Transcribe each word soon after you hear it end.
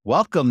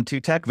Welcome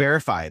to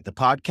TechVerified, the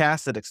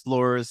podcast that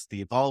explores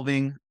the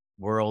evolving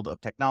world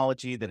of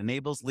technology that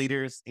enables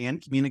leaders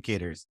and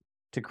communicators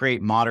to create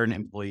modern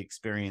employee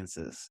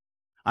experiences.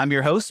 I'm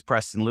your host,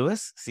 Preston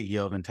Lewis,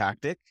 CEO of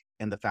Intactic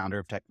and the founder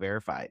of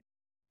TechVerified.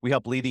 We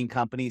help leading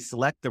companies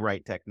select the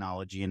right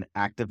technology and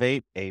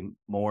activate a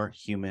more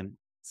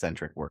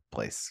human-centric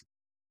workplace.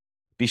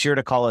 Be sure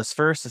to call us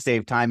first to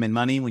save time and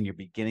money when you're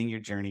beginning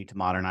your journey to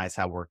modernize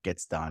how work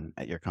gets done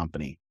at your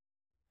company.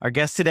 Our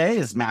guest today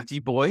is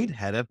Matthew Boyd,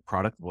 Head of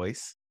Product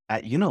Voice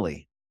at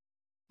Unily.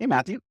 Hey,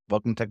 Matthew.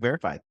 Welcome to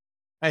TechVerified.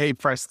 Hey,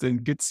 Preston.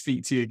 Good to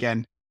speak to you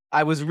again.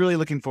 I was really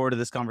looking forward to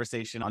this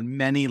conversation on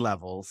many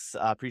levels.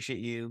 Appreciate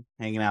you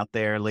hanging out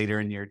there later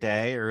in your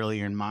day,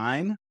 earlier in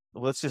mine.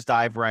 Let's just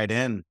dive right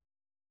in.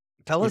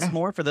 Tell us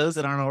more, for those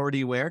that aren't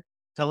already aware,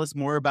 tell us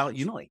more about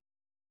Unily.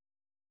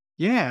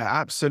 Yeah,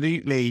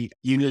 absolutely.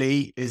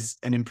 Unily is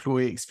an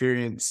employee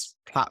experience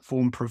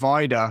platform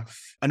provider.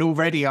 And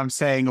already I'm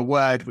saying a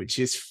word which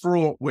is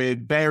fraught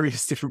with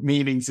various different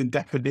meanings and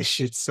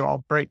definitions. So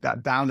I'll break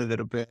that down a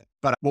little bit.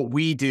 But what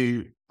we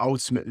do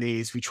ultimately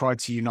is we try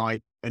to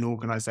unite an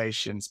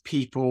organization's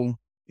people,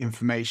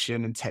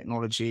 information, and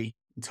technology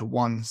into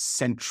one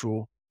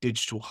central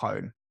digital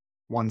home,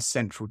 one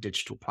central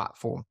digital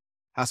platform.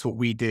 That's what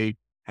we do.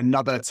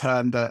 Another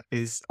term that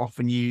is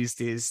often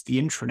used is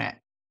the intranet.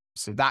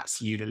 So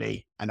that's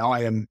Unily. And I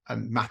am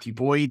Matthew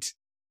Boyd,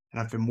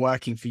 and I've been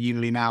working for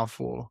Unily now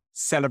for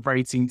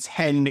celebrating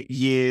 10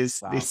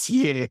 years this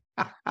year.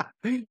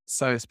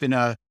 So it's been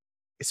a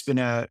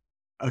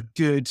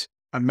good,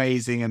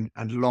 amazing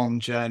and long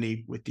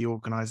journey with the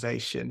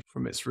organization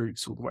from its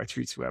roots all the way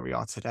through to where we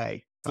are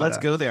today. Let's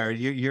go there.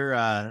 You're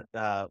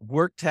a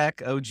work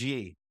tech OG.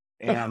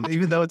 And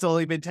even though it's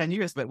only been 10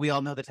 years, but we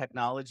all know the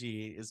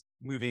technology is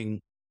moving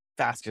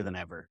faster than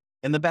ever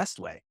in the best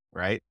way,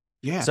 right?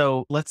 Yeah.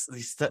 So let's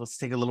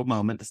take a little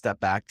moment to step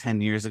back.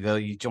 10 years ago,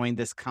 you joined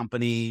this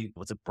company.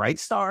 Was it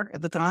Brightstar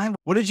at the time?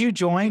 What did you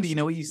join? Do you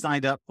know what you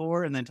signed up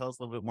for? And then tell us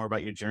a little bit more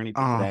about your journey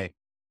to today.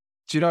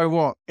 Do you know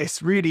what?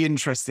 It's really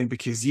interesting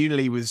because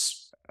Unily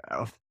was,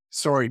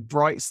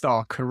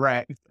 Brightstar,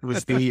 correct,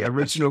 was the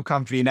original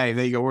company name.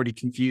 There you go, already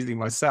confusing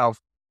myself.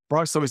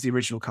 Brightstar was the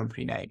original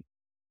company name.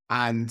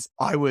 And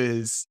I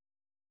was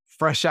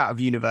fresh out of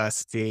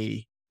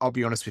university. I'll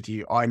be honest with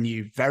you, I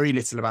knew very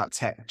little about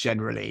tech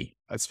generally.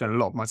 I'd spent a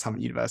lot of my time at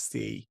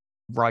university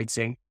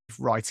writing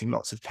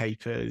lots of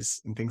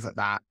papers and things like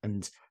that.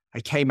 And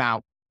I came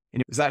out, and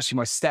it was actually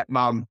my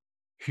stepmom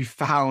who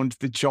found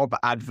the job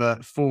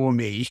advert for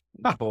me.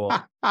 Cool.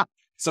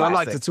 So I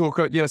like to talk,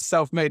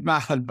 self-made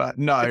man, but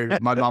no,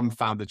 my mum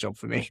found the job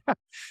for me.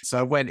 So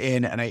I went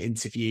in and I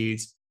interviewed.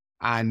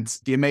 And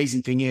the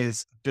amazing thing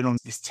is, I've been on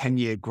this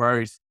 10-year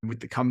growth with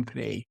the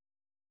company,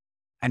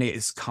 and it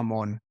has come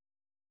on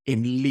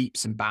in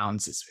leaps and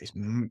bounds. It's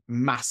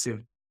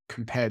massive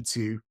compared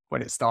to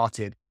when it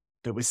started,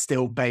 but we're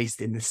still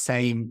based in the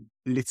same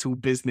little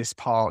business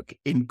park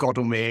in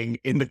Godalming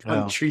in the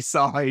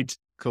countryside.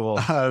 Cool.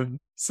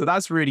 So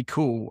that's really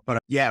cool. But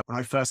yeah, when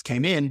I first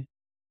came in,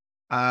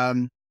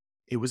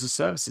 it was a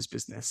services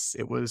business.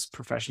 It was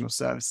professional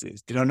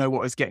services. Did I know what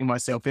I was getting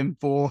myself in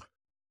for?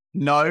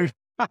 No.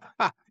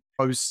 I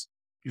was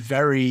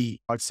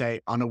very, I'd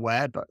say,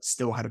 unaware, but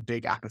still had a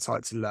big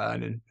appetite to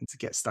learn and to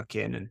get stuck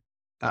in. And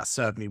that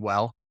served me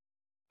well.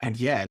 And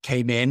yeah,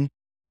 came in,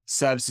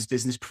 services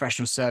business,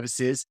 professional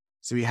services.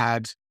 So we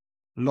had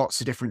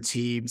lots of different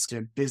teams,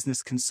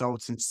 business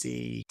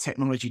consultancy,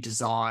 technology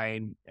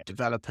design,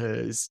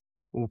 developers,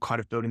 all kind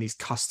of building these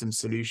custom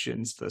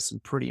solutions for some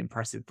pretty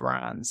impressive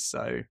brands.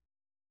 So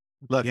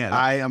look, yeah,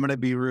 I'm going to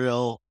be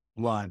real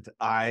blunt.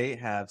 I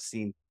have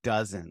seen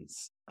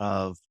dozens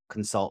of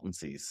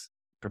consultancies,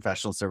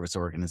 professional service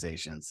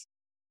organizations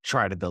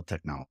try to build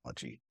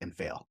technology and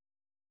fail.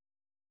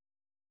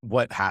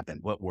 What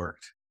happened? What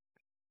worked?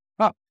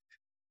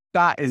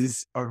 That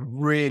is a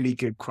really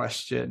good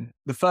question.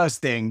 The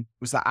first thing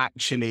was that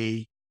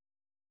actually,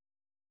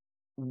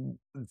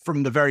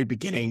 from the very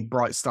beginning,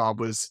 Brightstar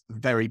was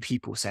very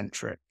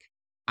people-centric,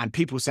 and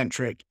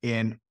people-centric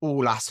in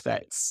all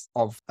aspects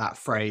of that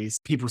phrase.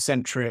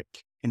 People-centric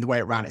in the way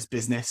it ran its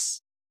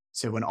business.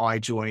 So when I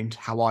joined,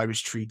 how I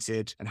was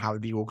treated and how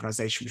the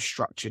organization was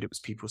structured, it was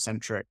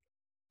people-centric.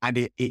 And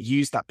it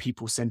used that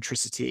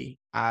people-centricity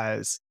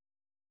as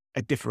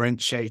a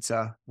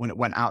differentiator when it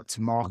went out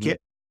to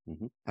market.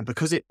 Mm-hmm. And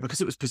because it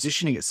was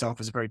positioning itself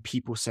as a very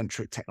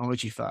people-centric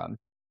technology firm,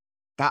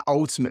 that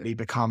ultimately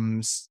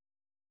becomes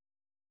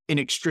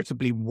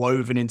inextricably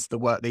woven into the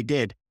work they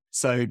did.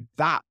 So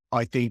that,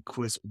 I think,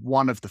 was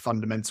one of the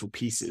fundamental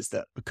pieces,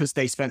 that because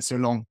they spent so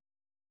long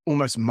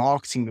almost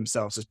marketing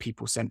themselves as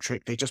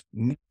people-centric, they just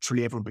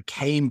naturally, everyone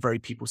became very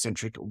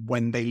people-centric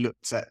when they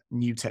looked at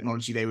new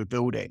technology they were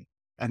building.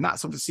 And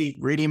that's obviously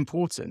really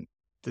important.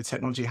 The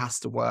technology has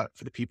to work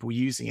for the people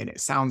using it. It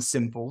sounds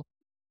simple,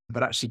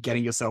 but actually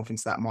getting yourself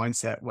into that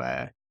mindset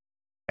where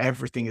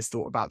everything is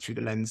thought about through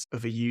the lens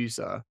of a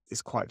user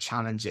is quite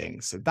challenging.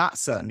 So that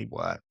certainly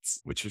worked,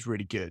 which was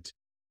really good.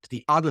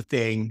 The other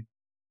thing,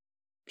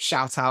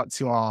 shout out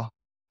to our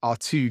our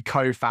two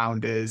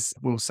co-founders,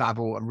 Will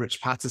Saville and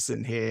Rich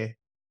Patterson here,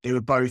 they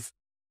were both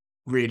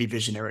really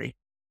visionary.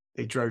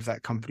 They drove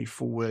that company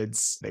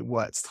forwards. They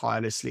worked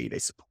tirelessly. They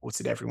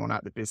supported everyone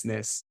at the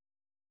business.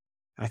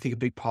 And I think a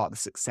big part of the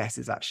success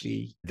is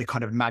actually the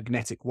kind of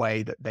magnetic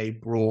way that they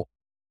brought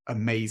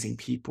amazing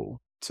people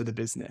to the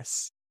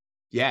business.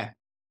 Yeah,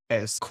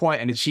 it's quite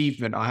an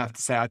achievement, I have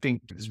to say. I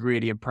think it was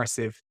really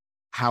impressive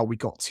how we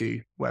got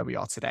to where we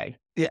are today.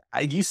 Yeah,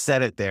 you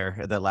said it there.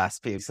 The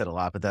last page, you said a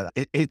lot, but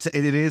it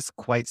is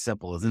quite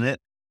simple, isn't it?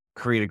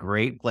 Create a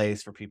great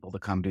place for people to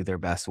come do their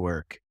best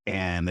work,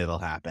 and it'll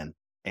happen.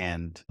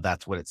 And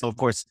that's what it's. So of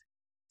course,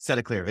 set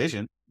a clear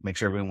vision. Make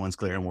sure everyone's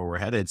clear on where we're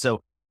headed.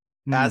 So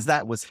Mm. as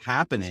that was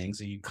happening,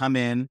 so you come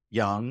in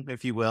young,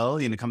 if you will,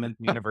 come in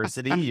from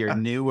university, you're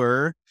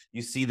newer,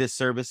 you see the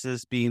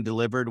services being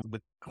delivered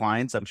with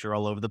clients, I'm sure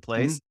all over the Mhm.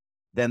 place.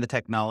 Then the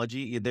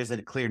technology, there's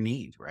a clear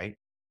need, right?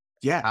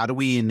 Yeah. How do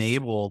we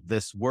enable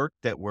this work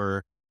that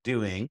we're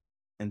doing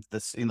and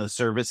this,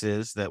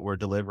 services that we're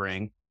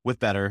delivering with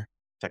better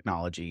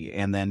technology,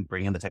 and then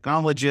bring in the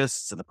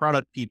technologists and the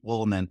product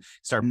people and then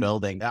start Mm.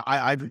 building.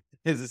 I've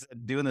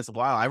doing this a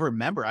while. I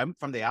remember I'm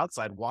from the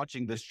outside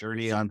watching this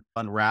journey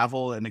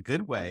unravel in a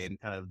good way, and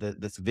kind of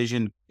this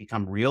vision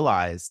become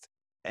realized.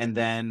 And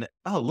then,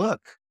 oh,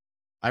 look,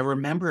 I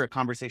remember a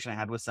conversation I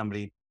had with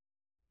somebody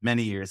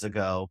many years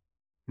ago,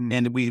 Mm.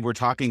 and we were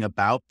talking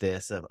about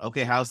this of,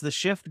 okay, how's the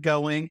shift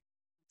going?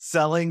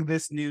 Selling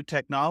this new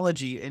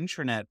technology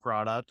intranet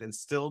product and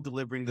still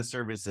delivering the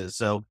services.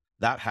 So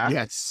that happened,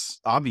 Yes.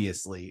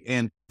 obviously.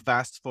 And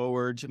fast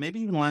forward to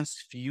maybe even the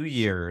last few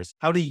years,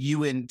 how do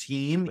you and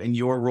team in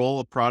your role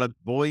of product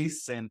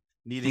voice and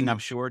needing, Mm. I'm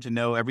sure, to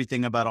know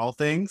everything about all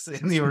things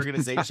in the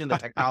organization, the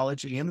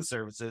technology and the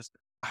services?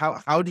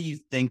 How do you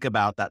think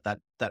about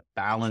that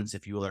balance,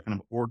 if you will, or kind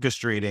of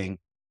orchestrating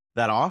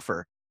that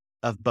offer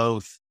of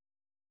both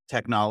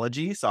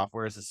technology,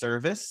 software as a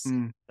service,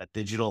 Mm. that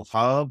digital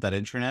hub, that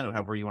intranet,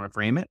 however you want to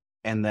frame it,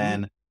 and Mhm.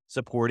 then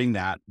supporting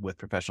that with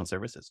professional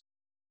services?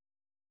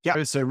 Yeah,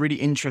 it's a really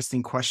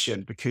interesting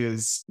question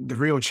because the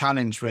real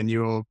challenge when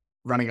you're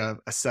running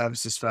a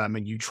services firm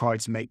and you try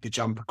to make the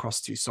jump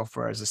across to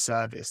software as a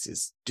service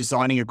is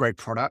designing a great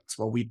product.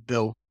 Well, we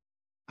built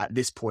at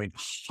this point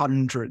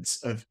hundreds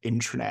of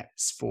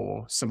intranets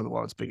for some of the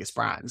world's biggest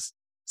brands.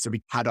 So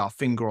we had our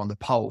finger on the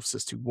pulse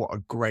as to what a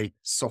great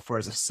software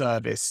as a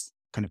service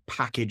kind of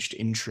packaged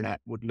intranet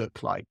would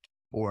look like,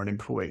 or an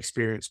employee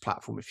experience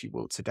platform, if you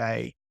will,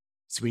 today.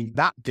 So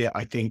that bit,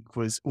 I think,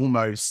 was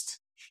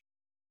almost,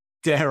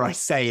 dare I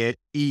say it,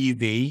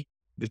 easy.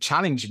 The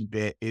challenging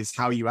bit is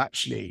how you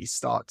actually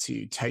start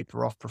to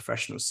taper off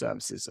professional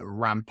services and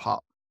ramp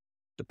up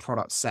the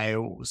product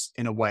sales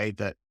in a way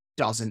that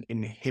doesn't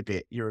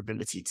inhibit your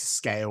ability to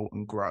scale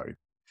and grow.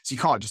 So you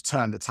can't just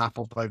turn the tap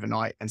off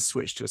overnight and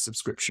switch to a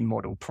subscription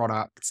model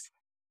product.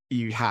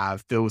 You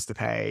have bills to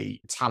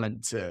pay,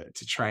 talent to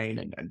train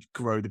and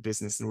grow the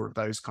business and all of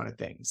those kind of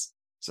things.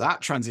 So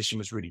that transition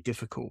was really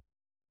difficult.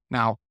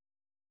 Now,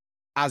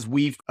 as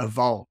we've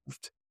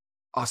evolved,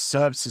 our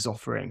services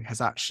offering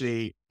has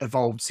actually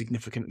evolved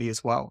significantly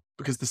as well,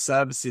 because the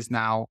services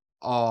now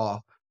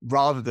are,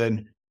 rather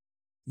than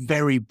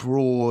very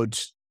broad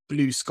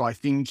blue sky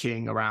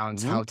thinking around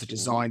Mhm. how to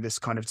design this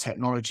kind of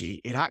technology,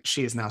 it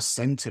actually is now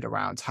centered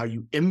around how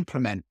you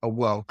implement a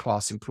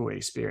world-class employee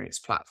experience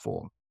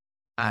platform,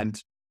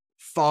 and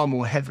far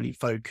more heavily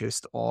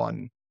focused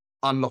on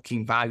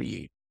unlocking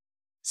value.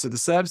 So the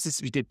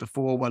services we did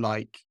before were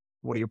like,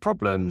 what are your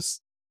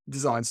problems?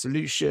 Design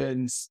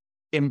solutions,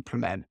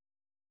 implement,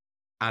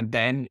 and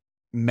then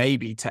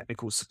maybe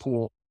technical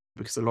support,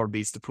 because a lot of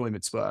these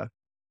deployments were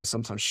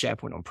sometimes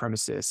SharePoint on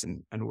premises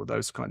and all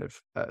those kind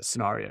of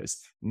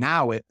scenarios.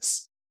 Now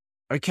it's,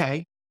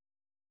 okay,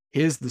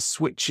 here's the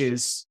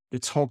switches, the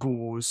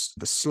toggles,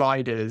 the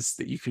sliders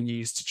that you can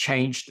use to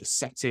change the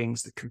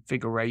settings, the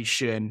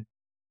configuration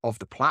of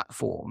the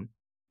platform.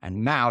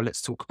 And now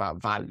let's talk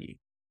about value.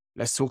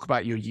 Let's talk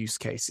about your use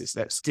cases.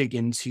 Let's dig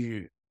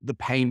into the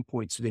pain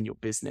points within your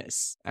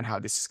business and how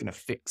this is going to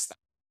fix that.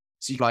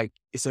 So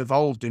it's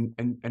evolved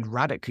and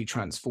radically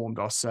transformed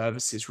our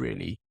services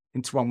really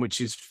into one which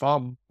is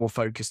far more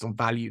focused on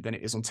value than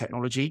it is on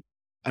technology.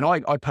 And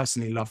I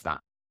personally love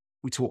that.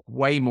 We talk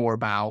way more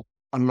about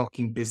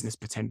unlocking business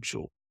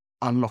potential,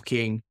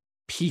 unlocking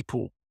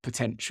people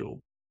potential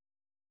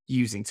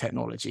using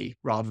technology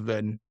rather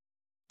than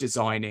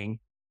designing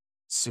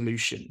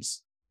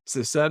solutions. So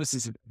the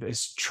services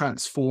has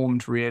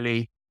transformed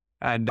really.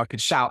 And I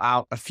could shout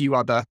out a few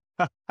other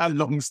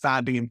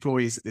long-standing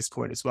employees at this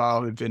point as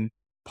well who've been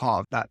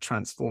part of that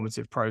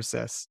transformative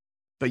process.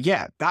 But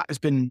yeah, that has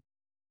been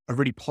a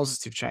really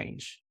positive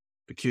change,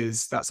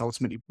 because that's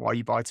ultimately why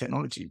you buy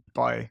technology.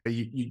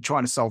 You're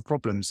trying to solve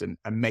problems and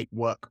make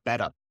work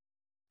better.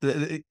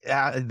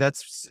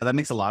 That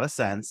makes a lot of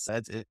sense.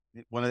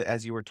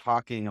 As you were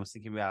talking, I was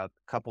thinking about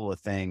a couple of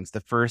things.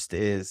 The first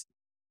is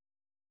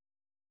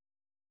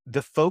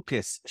the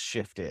focus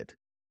shifted,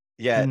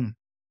 yet Mm.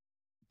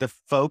 the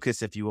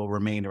focus, if you will,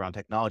 remained around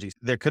technology.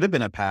 There could have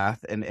been a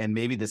path, and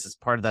maybe this is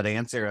part of that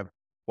answer of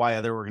why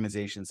other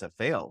organizations have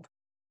failed,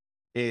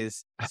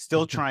 is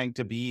still trying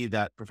to be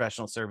that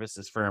professional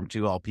services firm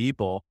to all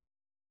people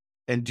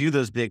and do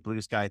those big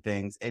blue sky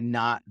things and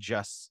not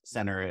just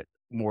center it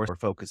more or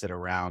focus it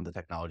around the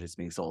technology that's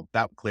being sold.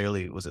 That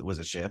clearly was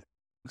a shift.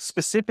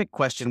 Specific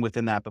question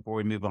within that before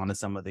we move on to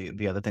some of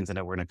the other things I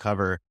know we're going to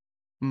cover.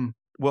 Mm,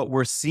 What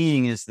we're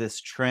seeing is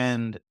this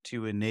trend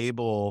to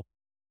enable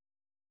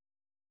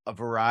a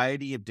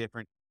variety of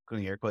different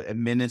air quote,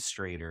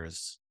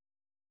 administrators,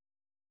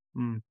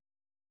 mm,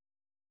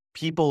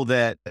 people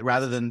that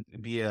rather than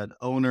be an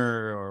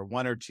owner or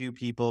one or two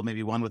people,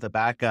 maybe one with a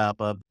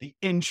backup of the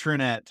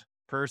intranet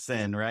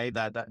person, right?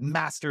 That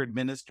master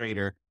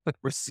administrator,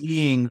 we're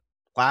seeing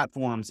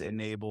platforms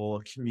enable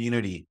a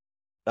community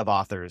of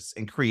authors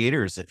and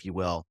creators, if you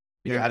will.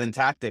 yeah. At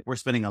Intactic, we're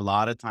spending a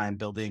lot of time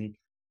building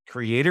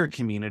creator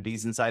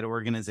communities inside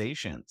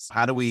organizations.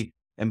 How do we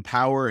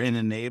empower and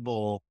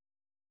enable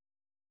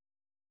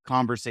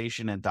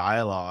conversation and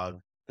dialogue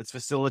that's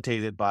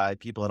facilitated by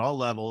people at all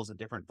levels and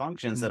different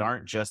functions that Mm,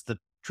 aren't just the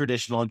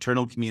traditional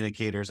internal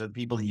communicators or the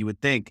people you would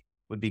think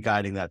would be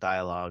guiding that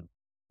dialogue?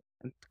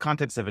 In the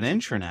context of an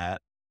intranet,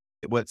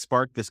 what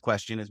sparked this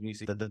question is when you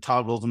see the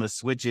toggles and the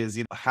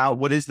switches,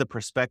 what is the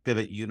perspective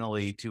at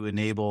Unily to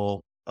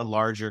enable a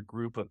larger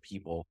group of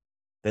people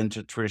than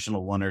to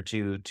traditional one or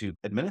two to mm.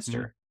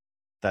 administer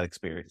that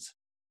experience?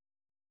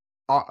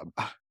 Uh,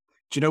 do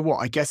you know what?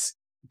 I guess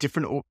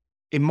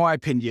in my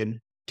opinion,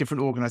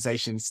 different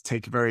organizations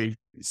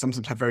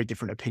sometimes have very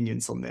different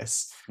opinions on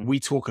this. Mm, We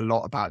talk a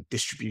lot about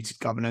distributed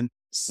governance.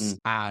 mm,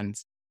 And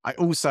I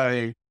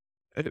also,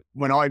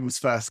 when I was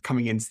first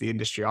coming into the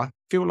industry, I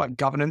feel like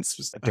governance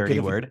was a a bit dirty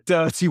of a word.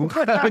 dirty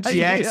word.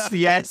 Yeah.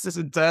 Yes, it's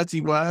a dirty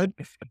word.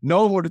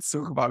 No one wanted to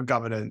talk about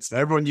governance.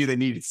 Everyone knew they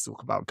needed to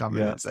talk about Yeah.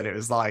 governance. And it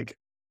was like,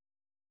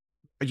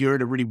 you're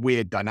in a really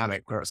weird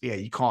dynamic where it's,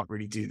 you can't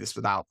really do this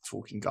without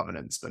talking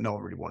governance, but no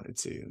one really wanted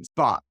to.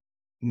 But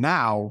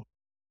now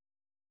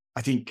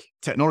I think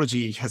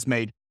technology has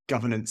made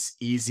governance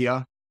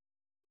easier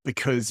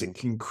because it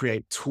can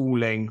create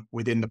tooling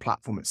within the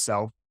platform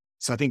itself.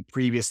 So I think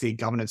previously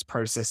governance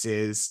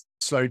processes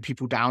slowed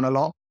people down a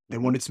lot. They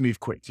wanted to move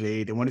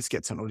quickly. They wanted to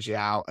get technology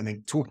out, and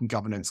then talking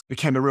governance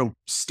became a real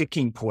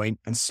sticking point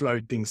and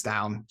slowed things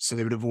down. So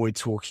they would avoid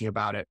talking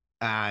about it.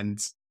 And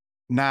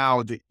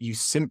now that you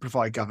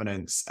simplify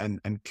governance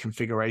and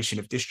configuration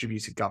of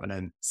distributed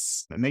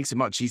governance, it makes it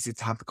much easier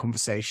to have the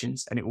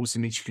conversations. And it also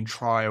means you can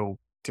trial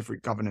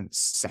different governance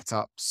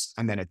setups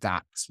and then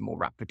adapt more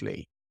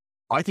rapidly.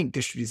 I think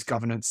distributed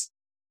governance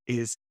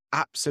is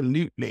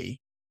absolutely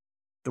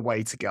the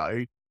way to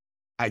go.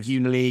 At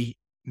Unily,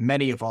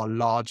 many of our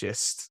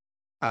largest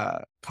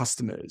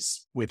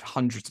customers with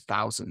hundreds of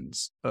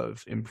thousands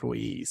of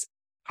employees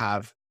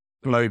have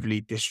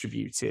globally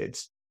distributed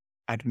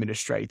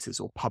administrators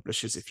or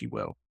publishers, if you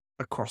will,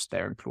 across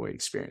their employee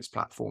experience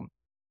platform.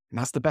 And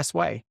that's the best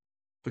way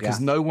because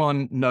Yeah. no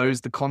one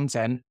knows the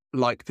content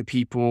like the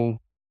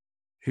people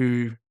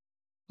who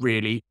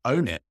really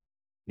own it.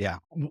 Yeah.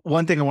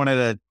 One thing I wanted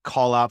to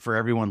call out for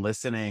everyone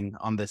listening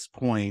on this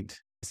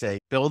point, say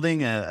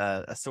building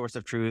a source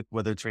of truth,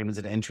 whether it's framed as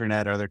an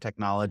intranet or other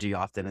technology,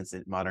 often it's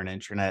a modern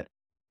intranet.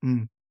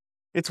 Mm.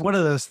 It's one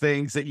of those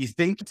things that you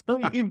think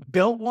until you've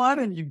built one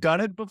and you've done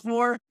it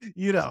before,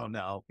 you don't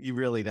know. You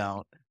really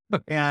don't.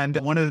 And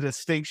one of the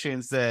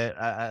distinctions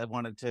that I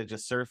wanted to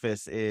just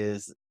surface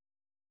is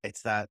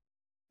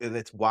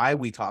it's why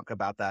we talk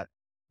about that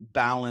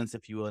balance,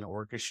 if you will, in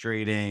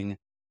orchestrating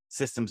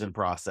systems and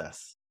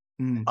process,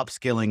 Mm.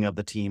 upskilling of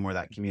the team or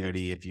that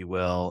community, if you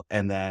will,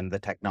 and then the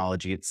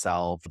technology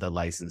itself, the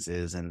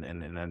licenses and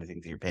anything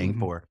that you're paying Mhm.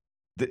 for.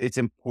 It's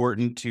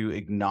important to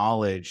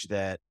acknowledge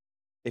that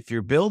if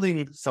you're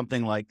building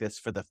something like this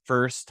for the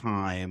first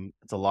time,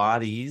 it's a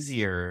lot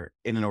easier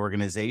in an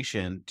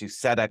organization to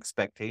set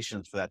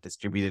expectations for that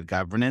distributed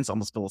governance,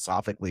 almost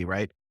philosophically,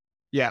 right?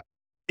 Yeah.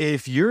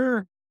 If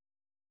you're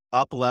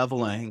up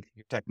leveling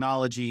your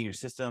technology, your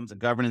systems and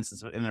governance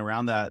in and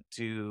around that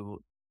to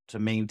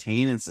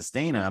maintain and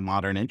sustain a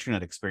modern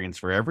internet experience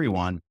for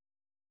everyone,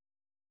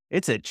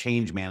 it's a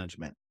change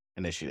management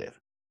initiative.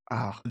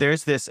 Ah.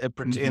 There's this,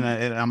 Mhm.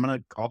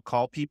 and I'll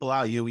call people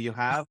out. You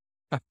have,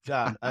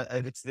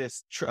 it's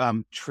this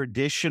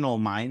traditional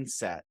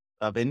mindset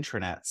of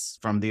intranets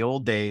from the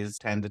old days,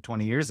 10 to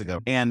 20 years ago.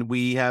 And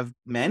we have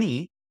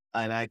many,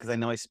 because I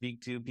know I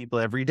speak to people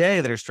every day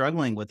that are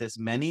struggling with this,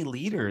 many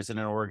leaders in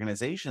an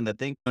organization that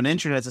think an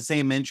intranet is the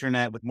same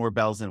intranet with more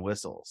bells and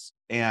whistles.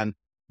 And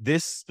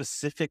this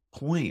specific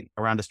point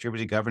around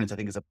distributed governance, I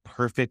think, is a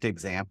perfect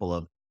example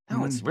of,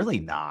 no, it's Mm. really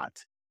not.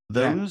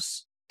 Yeah.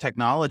 Those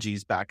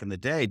technologies back in the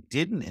day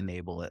didn't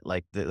enable it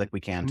like we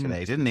can Mm.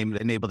 today. It didn't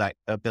enable that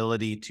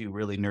ability to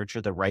really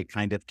nurture the right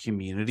kind of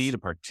community to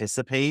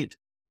participate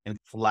and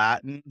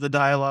flatten the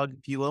dialogue,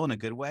 if you will, in a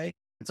good way.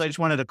 And so I just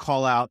wanted to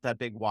call out that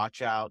big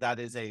watch out. That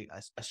is a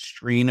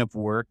stream of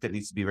work that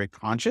needs to be very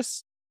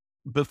conscious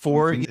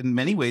before, Mhm. in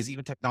many ways,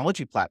 even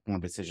technology platform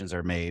decisions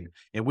are made.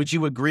 And would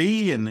you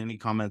agree? And any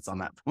comments on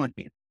that point?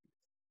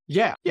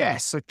 Yeah.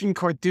 Yes, I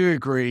think I do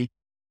agree.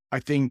 I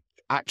think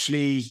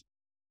actually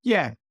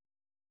Yeah.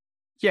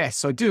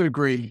 Yes, I do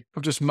agree.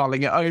 I'm just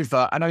mulling it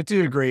over. And I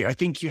do agree. I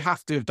think you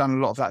have to have done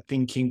a lot of that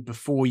thinking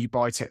before you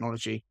buy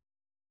technology.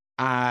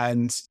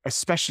 And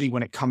especially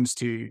when it comes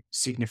to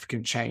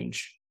significant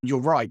change. You're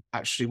right.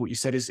 Actually, what you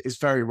said is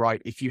very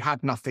right. If you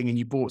had nothing and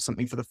you bought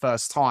something for the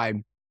first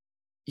time,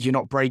 you're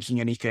not breaking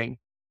anything.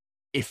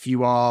 If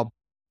you are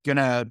going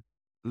to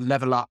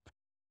level up,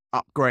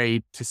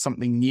 upgrade to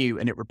something new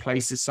and it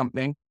replaces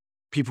something,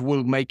 people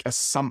will make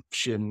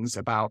assumptions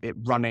about it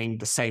running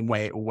the same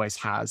way it always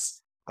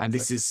has. And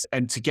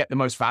and to get the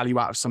most value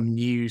out of some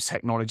new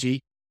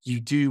technology, you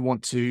do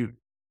want to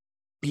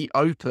be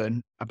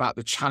open about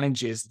the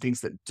challenges,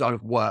 things that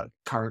don't work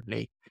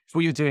currently. If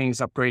what you're doing is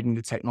upgrading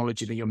the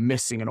technology, then you're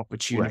missing an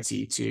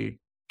opportunity to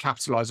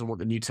capitalize on what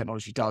the new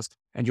technology does.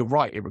 And you're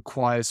right, it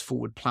requires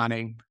forward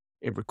planning.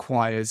 It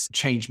requires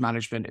change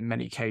management in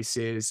many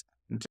cases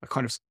and a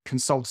kind of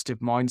consultative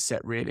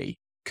mindset, really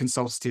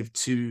consultative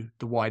to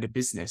the wider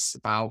business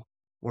about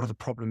what are the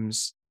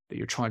problems that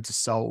you're trying to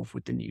solve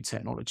with the new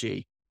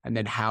technology. And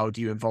then how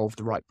do you involve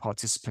the right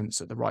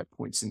participants at the right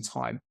points in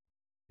time?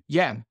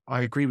 Yeah,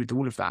 I agree with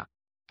all of that.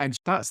 And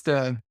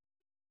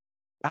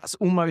that's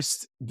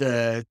almost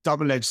the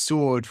double-edged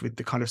sword with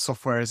the kind of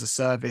software as a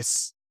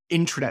service,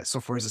 intranet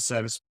software as a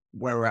service,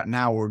 where we're at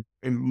now, or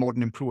in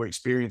modern employee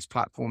experience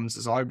platforms,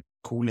 as I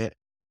call it,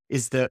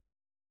 is that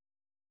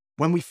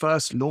when we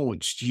first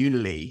launched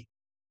Unily,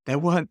 there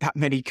weren't that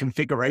many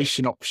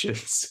configuration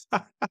options.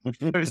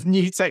 It was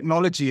new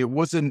technology.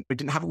 It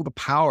didn't have all the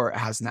power it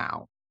has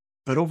now.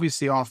 But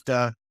obviously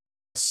after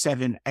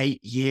 7, 8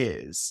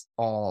 years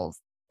of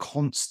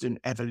constant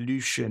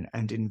evolution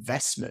and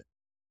investment,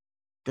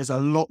 there's a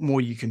lot more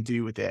you can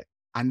do with it.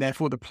 And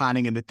therefore the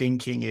planning and the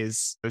thinking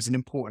is an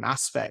important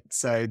aspect.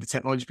 So the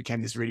technology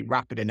became this really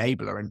rapid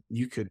enabler, and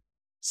you could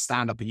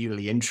stand up a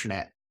Unily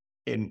intranet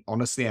in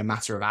honestly a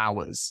matter of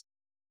hours.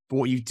 But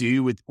what you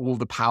do with all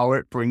the power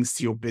it brings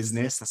to your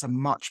business, that's a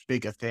much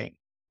bigger thing.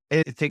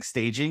 It takes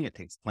staging, it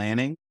takes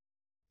planning.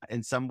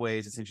 In some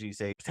ways, essentially, you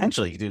say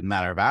potentially you do it in a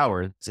matter of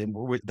hours, and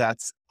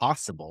that's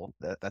possible.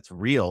 That's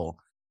real.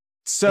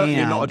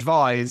 Certainly not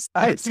advised.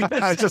 I just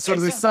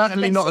want to say,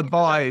 certainly not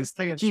advised.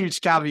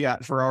 Huge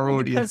caveat for our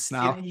audience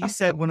now. You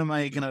said one of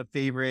my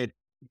favorite.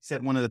 You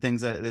said one of the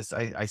things that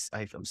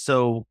I'm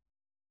so.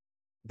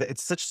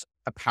 It's such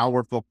a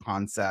powerful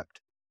concept,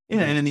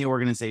 and in the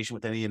organization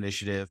with any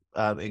initiative,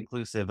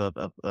 inclusive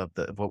of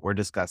what we're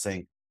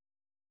discussing.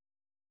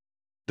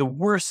 The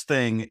worst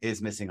thing is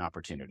missing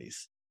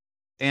opportunities.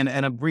 And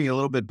I'm bringing a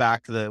little bit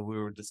back to we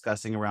were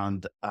discussing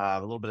around a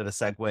little bit of a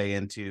segue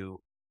into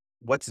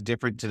what's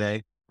different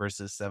today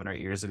versus 7 or 8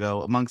 years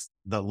ago. Amongst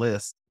the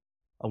list,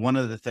 one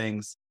of the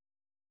things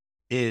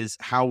is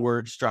how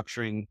we're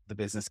structuring the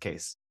business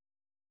case.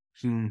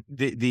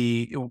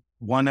 The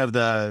one of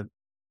the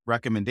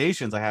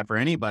recommendations I have for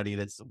anybody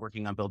that's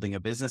working on building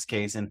a business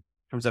case in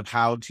terms of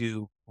how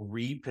to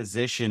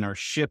reposition or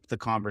shift the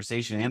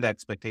conversation and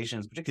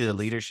expectations, particularly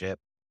leadership,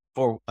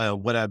 for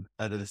what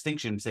a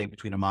distinction, say,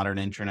 between a modern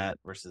intranet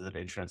versus an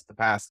intranet of the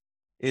past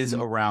is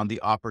around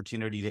the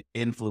opportunity to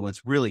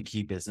influence really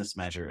key business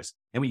measures.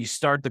 And when you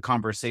start the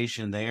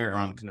conversation there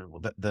on kind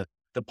of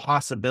the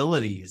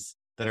possibilities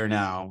that are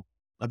now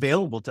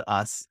available to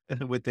us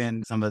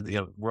within some of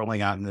the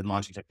rolling out and then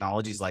launching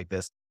technologies like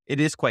this, it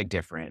is quite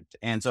different.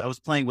 And so I was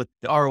playing with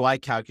the ROI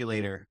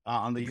calculator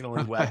on the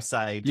Unily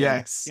website.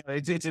 Yes.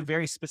 And, it's a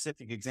very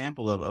specific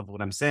example of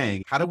what I'm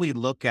saying. How do we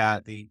look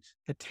at the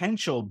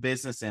potential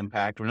business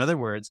impact, or in other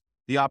words,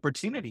 the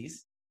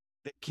opportunities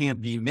that can't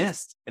be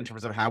missed in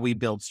terms of how we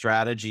build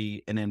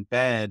strategy and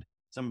embed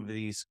some of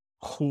these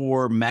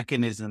core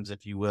mechanisms,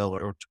 if you will,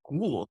 or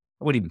tool.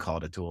 I wouldn't even call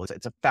it a tool.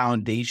 It's a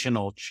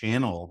foundational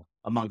channel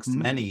amongst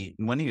many,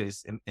 in many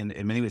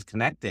ways,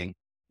 connecting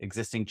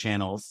existing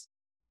channels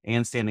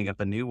and standing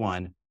up a new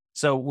one.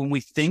 So when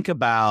we think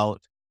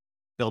about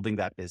building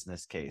that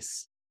business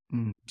case,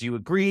 do you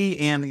agree?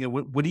 And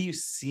what are you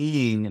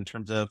seeing in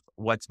terms of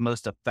what's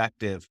most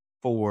effective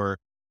for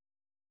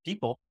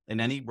people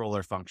in any role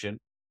or function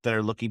that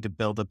are looking to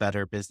build a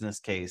better business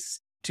case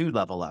to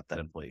level up that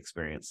employee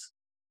experience?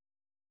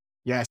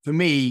 Yeah, for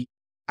me,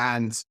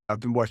 and I've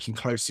been working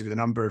closely with a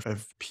number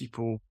of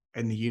people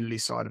in the Unily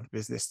side of the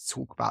business to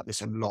talk about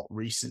this a lot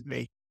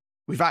recently.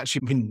 We've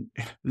actually been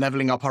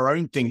leveling up our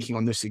own thinking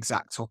on this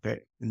exact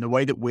topic. And the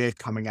way that we're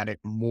coming at it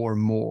more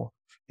and more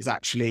is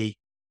actually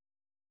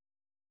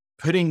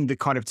putting the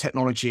kind of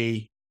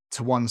technology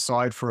to one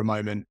side for a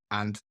moment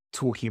and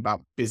talking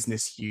about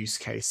business use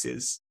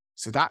cases.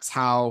 So that's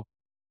how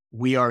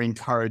we are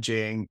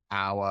encouraging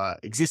our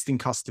existing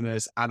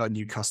customers and our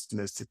new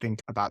customers to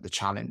think about the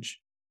challenge.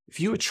 If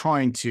you are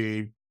trying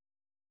to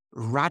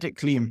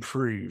radically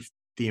improve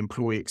the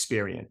employee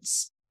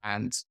experience,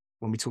 and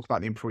when we talk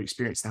about the employee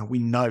experience now, we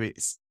know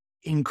it's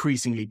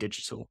increasingly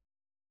digital.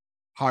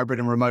 Hybrid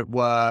and remote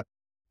work,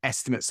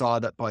 estimates are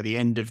that by the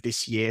end of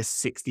this year,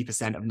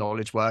 60% of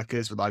knowledge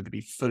workers will either be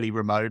fully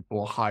remote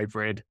or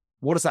hybrid.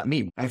 What does that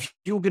mean? If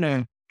you're going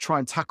to try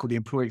and tackle the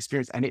employee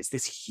experience, and it's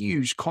this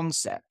huge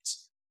concept,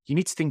 you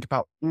need to think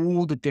about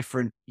all the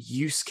different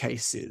use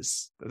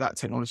cases that that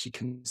technology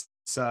can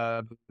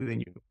serve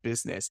within your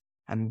business.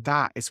 And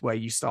that is where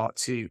you start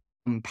to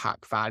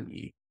unpack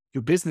value.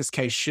 Your business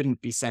case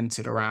shouldn't be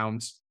centered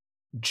around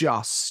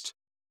just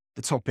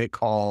the topic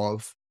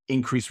of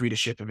increased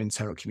readership of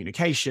internal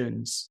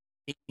communications,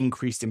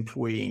 increased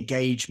employee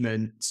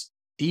engagement.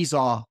 These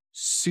are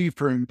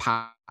super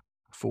impactful,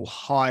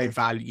 high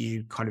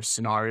value kind of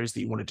scenarios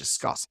that you want to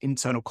discuss.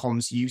 Internal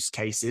comms use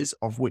cases,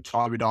 of which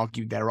I would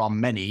argue there are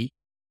many,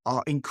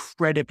 are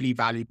incredibly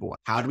valuable.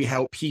 How do we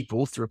help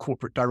people through a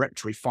corporate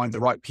directory find the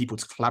right people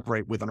to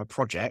collaborate with on a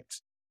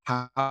project?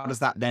 How does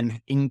that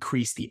then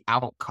increase the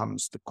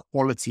outcomes, the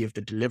quality of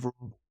the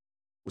deliverables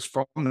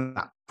from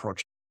that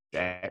project?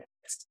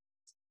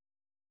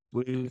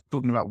 We're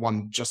talking about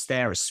one just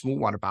there, a small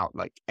one about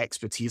like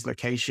expertise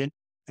location.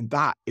 And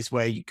that is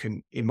where you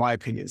can, in my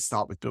opinion,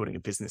 start with building a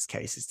business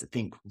case, is to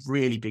think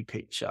really big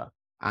picture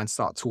and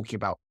start talking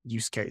about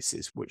use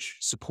cases which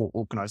support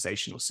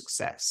organizational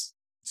success.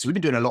 So we've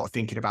been doing a lot of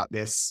thinking about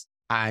this.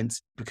 And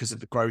because of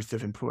the growth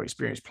of employee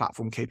experience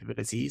platform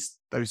capabilities,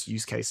 those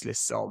use case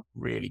lists are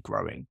really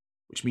growing,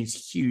 which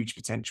means huge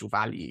potential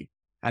value.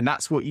 And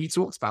that's what you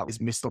talked about, is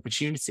missed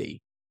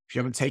opportunity. If you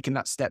haven't taken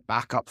that step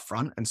back up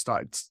front and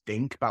started to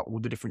think about all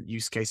the different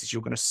use cases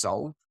you're going to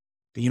solve,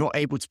 then you're not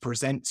able to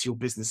present to your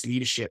business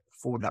leadership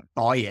for that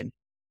buy-in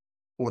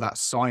or that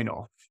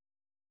sign-off,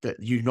 that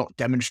you're not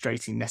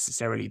demonstrating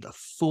necessarily the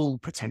full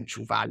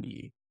potential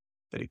value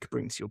that it could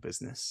bring to your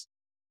business.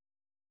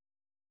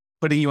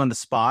 Putting you on the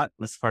spot.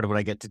 That's part of what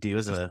I get to do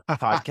as a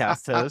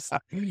podcast host.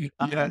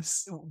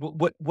 Yes.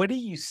 What are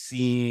you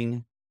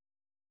seeing,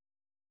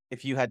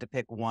 if you had to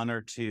pick one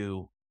or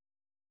two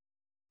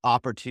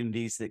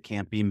opportunities that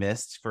can't be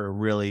missed for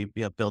really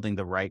building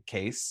the right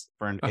case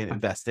for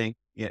investing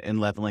in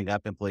leveling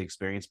up employee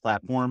experience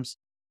platforms?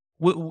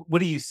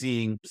 What are you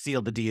seeing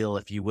seal the deal,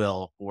 if you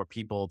will, for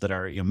people that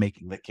are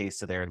making the case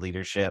to their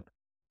leadership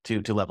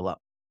to level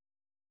up?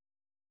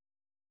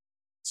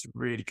 It's a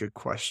really good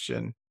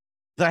question.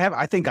 I have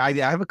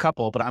a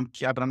couple, but I'm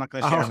not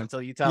going to share them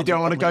until you tell me. You don't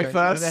want to go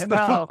first?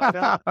 No,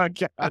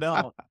 Okay. I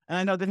don't. And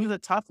I know this is a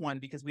tough one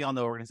because we all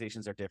know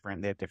organizations are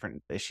different. They have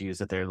different issues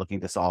that they're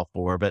looking to solve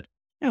for. But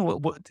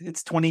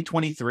it's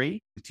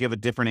 2023. Do you have a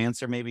different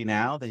answer maybe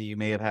now than you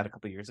may have had a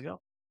couple of years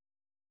ago?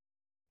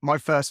 My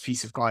first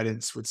piece of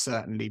guidance would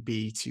certainly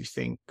be to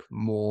think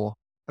more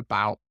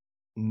about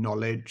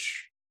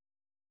knowledge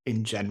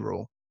in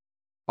general.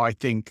 I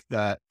think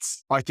that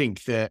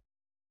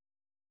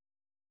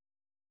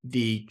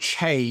the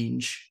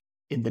change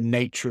in the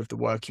nature of the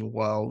working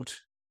world,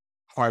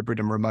 hybrid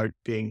and remote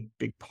being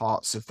big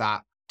parts of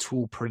that,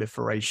 tool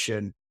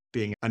proliferation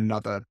being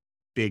another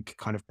big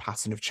kind of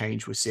pattern of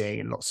change we're seeing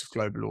in lots of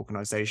global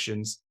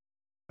organizations.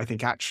 I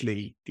think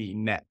actually the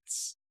net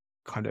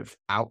kind of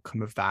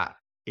outcome of that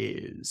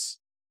is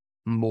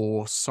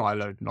more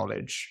siloed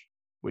knowledge,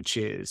 which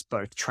is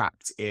both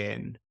trapped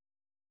in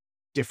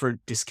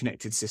different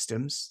disconnected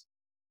systems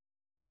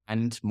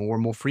and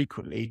more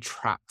frequently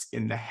trapped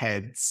in the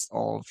heads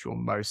of your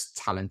most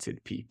talented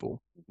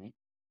people. Mm-hmm.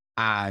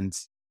 And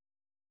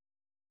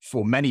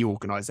for many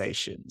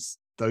organizations,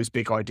 those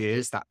big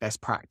ideas, that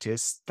best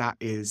practice, that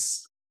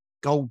is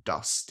gold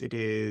dust.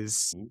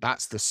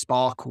 That's the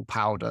sparkle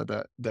powder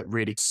that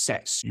really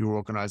sets your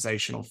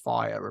organization on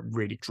fire and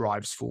really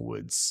drives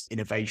forwards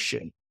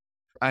innovation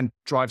and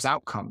drives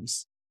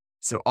outcomes.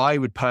 So I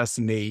would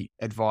personally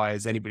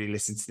advise anybody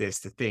listening to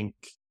this to think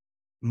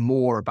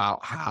more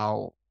about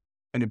how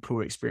an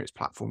employee experience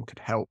platform could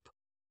help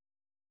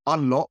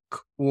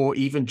unlock or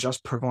even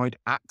just provide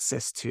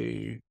access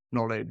to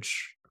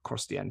knowledge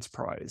across the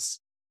enterprise.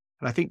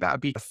 And I think that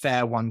would be a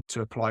fair one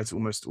to apply to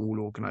almost all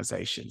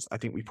organizations. I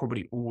think we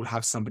probably all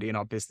have somebody in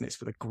our business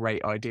with a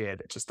great idea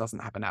that just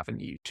doesn't have an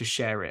avenue to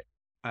share it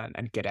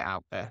and get it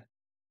out there.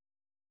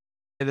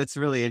 That's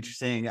really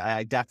interesting.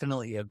 I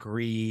definitely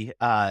agree.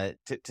 To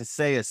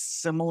say a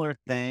similar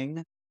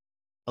thing,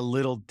 a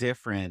little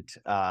different.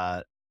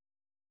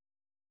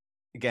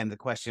 Again, the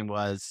question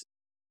was,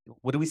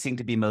 what do we seem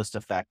to be most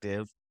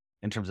effective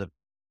in terms of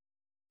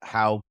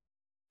how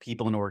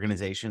people and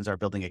organizations are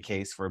building a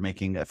case for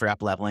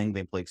up leveling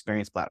the employee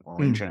experience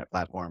platform, internet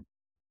platform?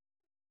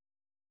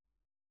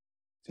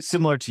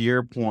 Similar to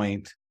your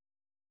point,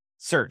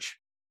 search,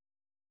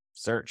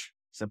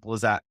 simple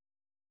as that.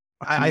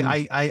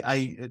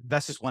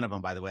 That's just one of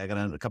them, by the way. I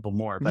got a couple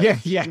more, but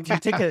yeah.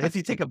 If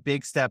you take a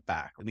big step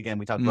back, and again,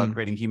 we talked about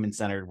creating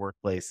human-centered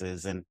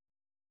workplaces, and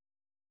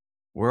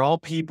we're all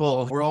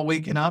people. We're all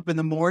waking up in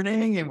the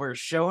morning and we're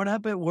showing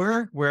up at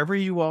work wherever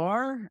you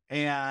are.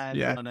 And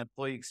an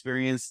employee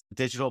experience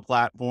digital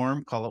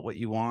platform, call it what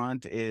you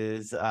want,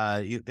 is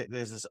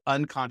there's this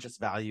unconscious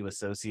value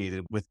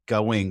associated with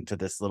going to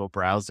this little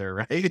browser,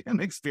 right? And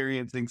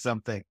experiencing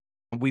something.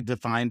 We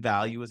define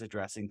value as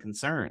addressing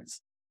concerns.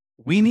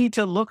 We need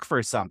to look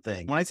for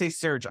something. When I say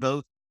search,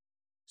 both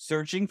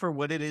searching for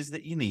what it is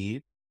that you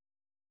need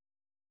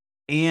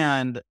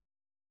and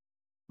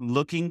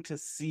looking to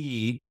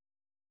see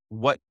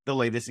what the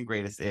latest and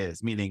greatest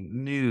is, meaning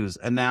news,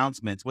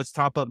 announcements, what's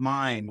top of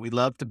mind. We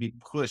love to be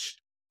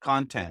pushed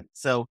content.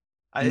 So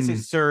I say Mm,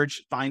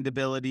 search,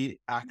 findability,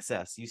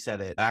 access. You said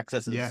it.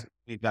 Access yeah. is,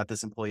 we've got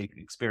this employee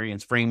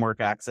experience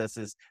framework. Access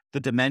is the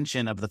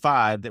dimension of the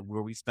five that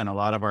where we spend a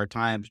lot of our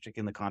time,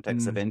 particularly in the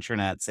context of Mm,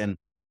 intranets, and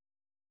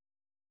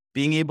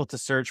being able to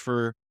search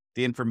for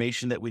the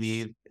information that we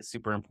need is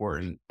super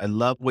important. I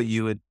love what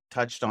you had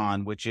touched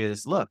on, which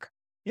is, look,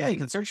 yeah, you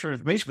can search for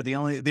information,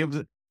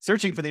 but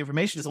searching for the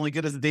information is only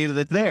good as the data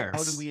that's there. How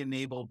do yes. we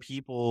enable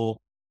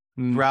people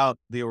Mm, throughout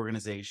the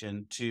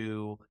organization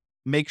to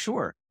make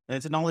sure, and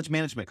it's a knowledge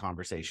management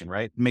conversation,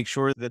 right? Make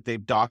sure that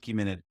they've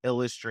documented,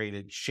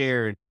 illustrated,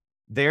 shared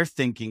their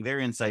thinking, their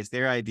insights,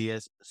 their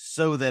ideas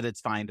so that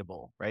it's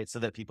findable, right? So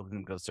that people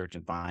can go search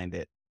and find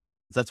it.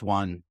 So that's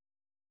one.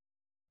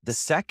 The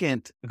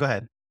second, go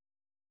ahead.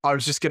 I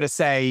was just going to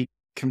say,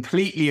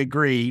 completely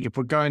agree. If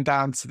we're going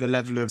down to the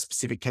level of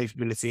specific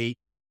capability,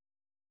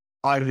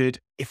 I would,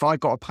 if I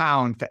got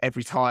 £1 for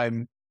every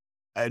time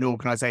an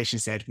organization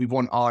said, we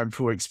want our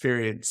employee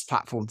experience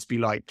platform to be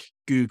like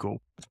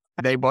Google.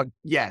 They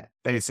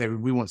say,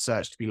 we want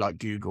search to be like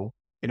Google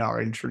in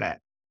our intranet.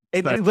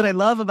 So, What I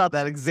love about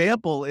that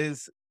example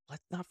is,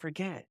 let's not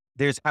forget,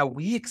 there's how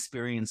we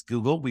experience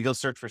Google. We go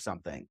search for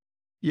something. And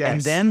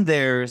yes. then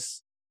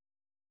there's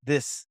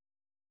this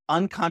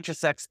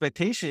unconscious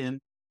expectation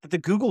that the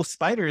Google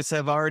spiders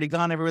have already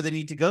gone everywhere they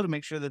need to go to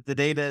make sure that the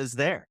data is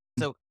there.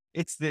 So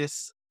it's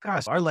this,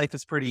 gosh, our life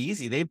is pretty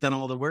easy. They've done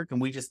all the work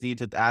and we just need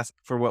to ask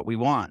for what we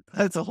want.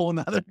 That's a whole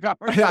nother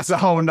conversation. That's a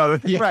whole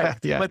nother, yeah, Right.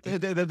 yeah. But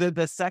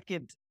the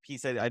second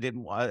piece I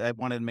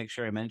wanted to make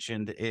sure I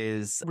mentioned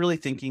is really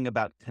thinking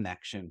about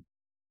connection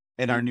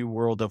in our new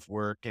world of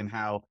work and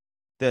how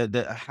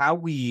how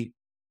we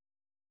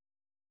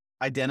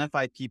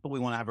identify people we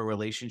want to have a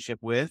relationship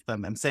with.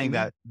 I'm saying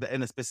Mhm. that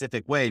in a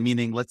specific way,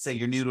 meaning let's say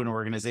you're new to an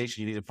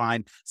organization, you need to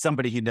find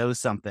somebody who knows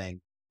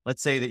something.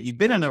 Let's say that you've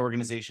been in an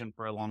organization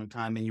for a long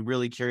time and you're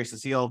really curious to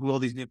see who all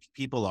these new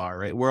people are,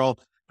 right? We're all,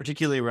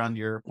 particularly around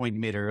your point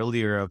you made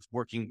earlier of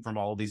working from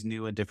all these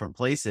new and different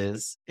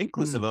places,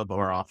 inclusive Mm, of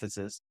our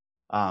offices,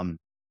 um,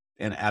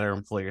 and at our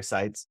employer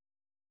sites.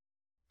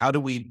 How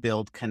do we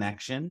build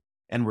connection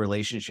and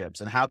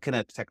relationships? And how can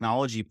a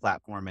technology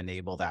platform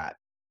enable that?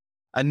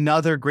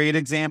 Another great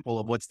example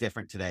of what's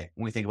different today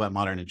when we think about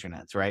modern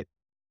intranets, right?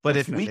 But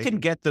if we definitely. can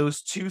get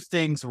those two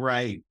things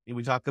right, and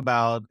we talk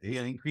about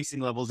increasing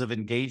levels of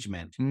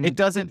engagement, Mm, it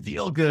doesn't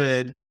feel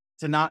good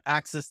to not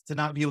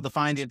be able to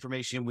find the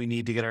information we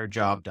need to get our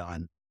job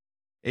done.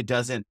 It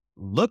doesn't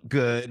look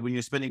good when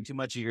you're spending too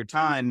much of your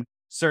time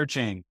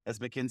searching, as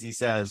McKinsey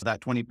says, that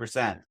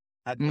 20%.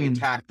 How do we mm,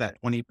 attack that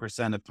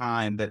 20% of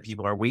time that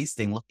people are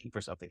wasting looking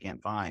for stuff they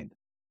can't find?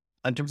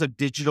 In terms of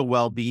digital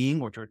well-being,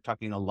 which we're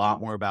talking a lot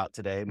more about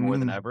today, more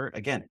than mm. ever,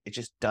 again, it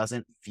just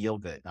doesn't feel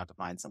good not to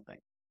find something.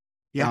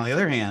 Now, Yeah. on the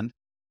other hand,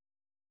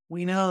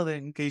 we know that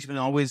engagement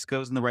always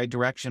goes in the right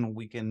direction when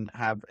we can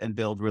have and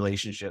build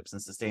relationships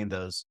and sustain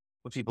those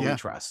with people we Yeah.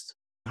 trust.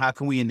 How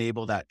can we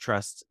enable that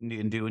trust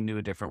and do in new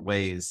and different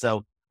ways?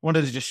 So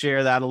wanted to just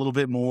share that a little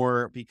bit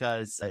more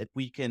because if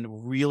we can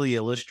really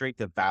illustrate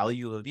the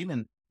value of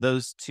even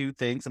those two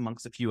things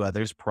amongst a few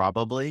others,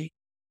 probably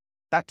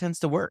that tends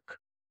to work.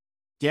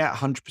 Yeah,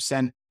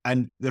 100%.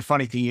 And the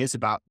funny thing is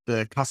about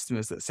the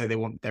customers that say they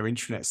want their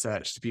internet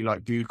search to be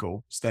like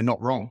Google, is they're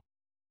not wrong.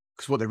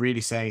 Because what they're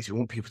really saying is we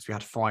want people to be able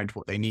to find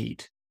what they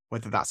need,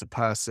 whether that's a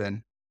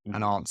person, an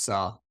Mhm.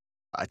 answer,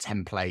 a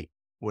template,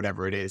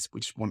 whatever it is. We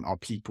just want our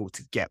people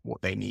to get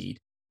what they need.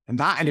 And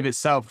that in of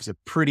itself is a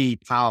pretty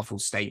powerful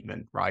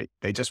statement, right?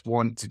 They just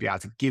want to be able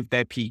to give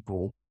their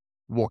people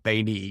what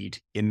they need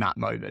in that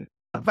moment.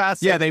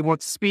 Faster. Yeah, they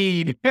want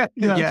speed. Yeah.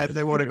 Yeah,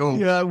 they want it all.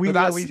 Yeah, But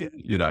that's,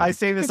 I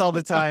say this all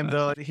the time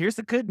though. Here's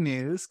the good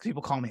news.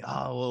 People call me,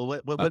 oh,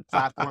 well, what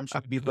platform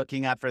should we be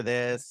looking at for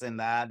this and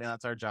that? And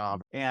that's our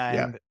job.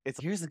 yeah, And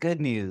here's the good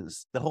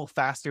news. The whole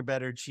faster,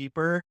 better,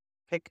 cheaper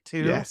pick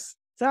two. yes,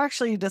 It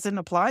actually doesn't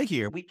apply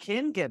here. We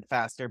can get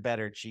faster,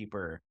 better,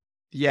 cheaper.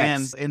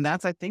 yes. And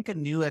that's, I think, a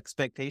new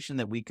expectation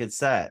that we could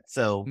set.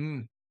 So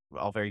Mm,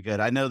 all very good.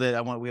 I know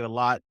that we have a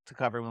lot to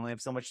cover. We only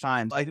have so much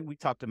time. I think we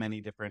talked to many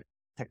different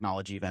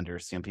technology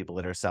vendors, people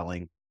that are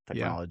selling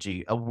yeah.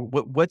 technology.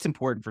 What's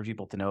important for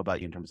people to know about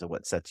you in terms of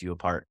what sets you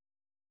apart?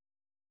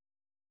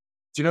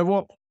 Do you know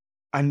what?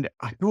 And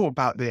I thought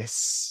about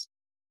this,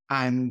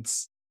 and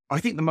I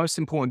think the most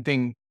important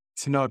thing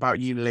to know about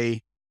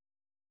Unily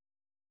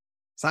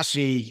is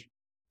actually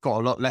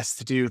got a lot less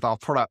to do with our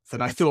product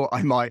than I thought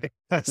I might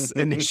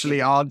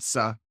initially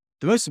answer.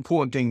 The most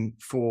important thing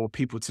for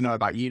people to know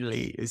about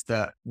Unily is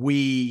that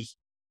we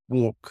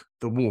walk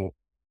the walk.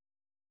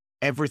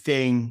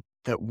 Everything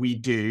that we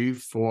do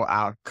for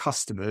our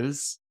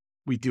customers,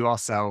 we do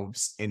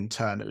ourselves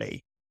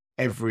internally.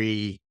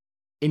 Every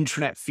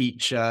intranet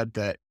feature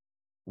that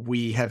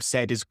we have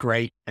said is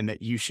great and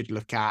that you should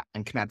look at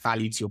and can add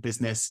value to your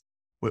business,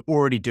 we're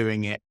already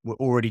doing it. We're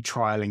already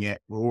trialing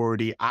it. We're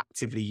already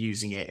actively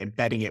using it,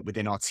 embedding it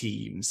within our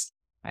teams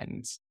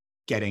and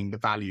getting the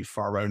value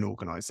for our own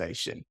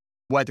organization.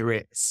 Whether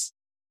it's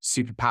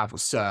super powerful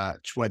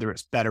search, whether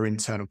it's better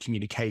internal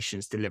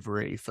communications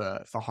delivery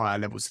for higher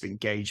levels of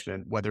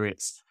engagement, whether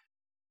it's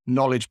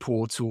knowledge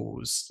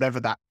portals, whatever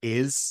that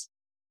is,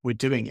 we're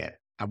doing it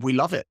and we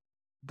love it.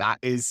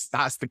 That's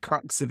the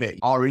crux of it.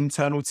 Our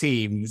internal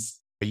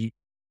teams, you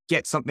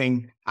get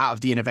something out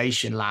of the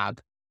innovation lab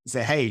and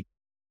say, hey, do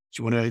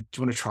you want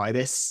to try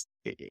this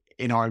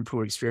in our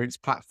employee experience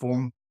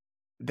platform?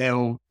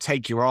 They'll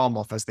take your arm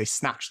off as they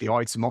snatch the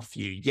item off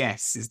you.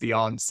 Yes, is the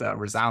answer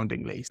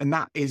resoundingly. And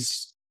that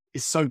is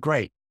so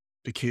great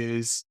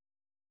because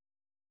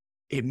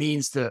it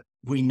means that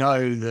we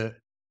know that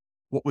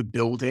what we're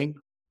building,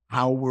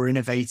 how we're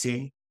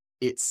innovating,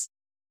 it's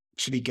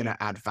actually going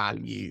to add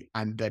value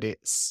and that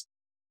it's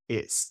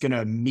going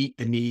to meet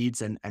the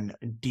needs and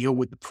deal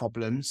with the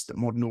problems that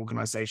modern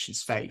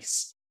organizations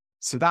face.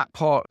 So that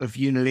part of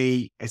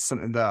Unily is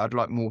something that I'd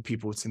like more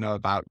people to know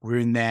about. We're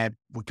in there,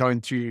 we're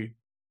going through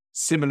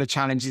similar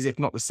challenges, if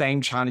not the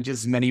same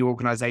challenges as many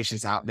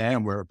organizations out there,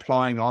 and we're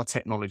applying our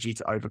technology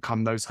to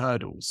overcome those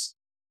hurdles.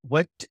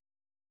 What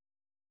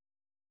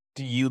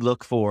do you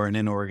look for in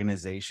an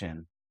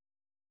organization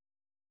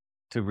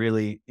to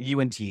really, you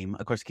and team,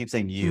 of course, I keep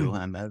saying you,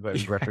 I'm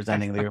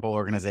representing the whole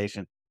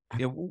organization.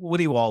 What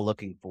are you all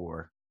looking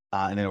for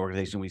in an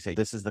organization? We say,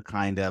 this is the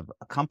kind of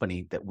a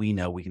company that we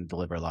know we can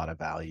deliver a lot of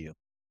value.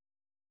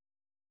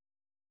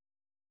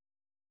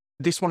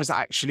 This one is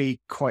actually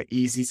quite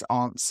easy to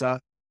answer.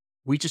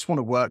 We just want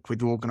to work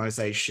with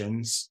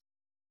organizations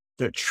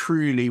that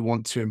truly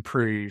want to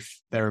improve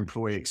their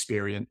employee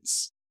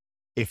experience.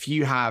 If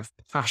you have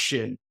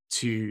passion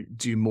to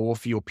do more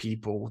for your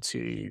people,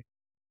 to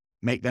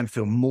make them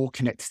feel more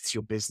connected to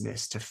your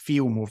business, to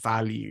feel more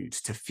valued,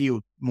 to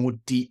feel more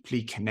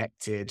deeply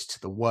connected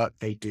to the work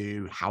they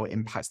do, how it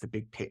impacts the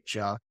big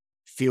picture,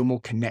 feel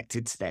more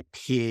connected to their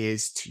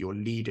peers, to your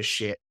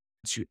leadership,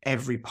 to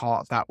every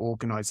part of that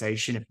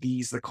organization. If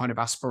these are the kind of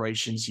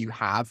aspirations you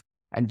have,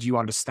 and you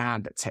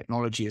understand that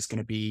technology is going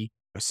to be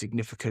a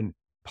significant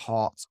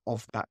part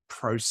of that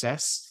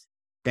process,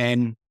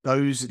 then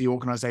those are the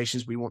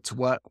organizations we want to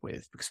work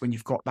with. Because when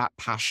you've got that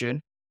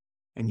passion,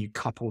 and you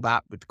couple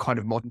that with the kind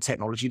of modern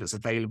technology that's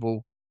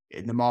available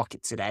in the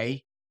market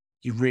today,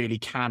 you really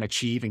can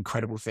achieve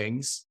incredible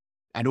things.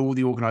 And all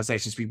the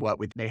organizations we work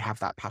with, they have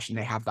that passion,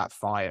 they have that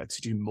fire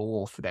to do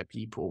more for their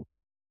people.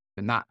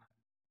 And that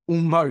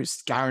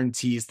almost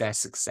guarantees their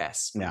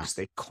success because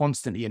they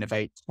constantly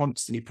innovate,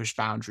 constantly push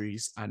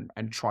boundaries and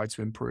try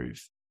to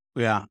improve.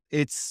 Yeah.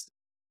 It's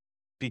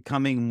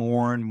becoming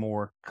more and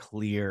more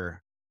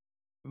clear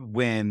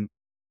when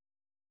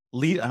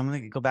I'm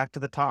going to go back to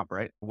the top,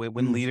 right?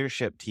 When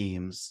leadership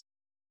teams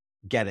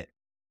get it.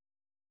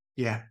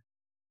 Yeah.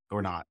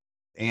 Or not.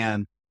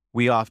 And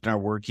we often are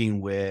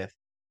working with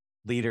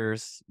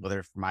leaders,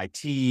 whether from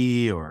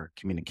IT or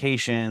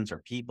communications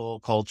or people,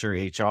 culture,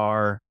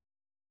 HR.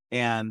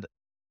 And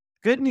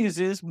good news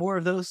is more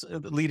of those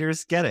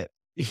leaders get it.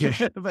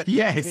 Yeah. But,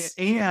 yes.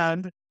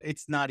 And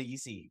it's not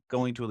easy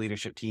going to a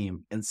leadership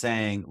team and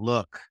saying,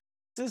 look,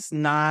 this is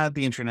not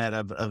the intranet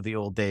of the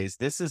old days.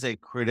 This is a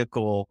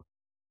critical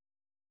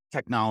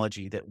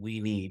technology that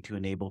we need to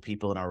enable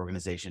people in our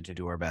organization to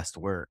do our best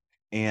work.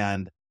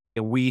 And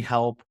we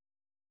help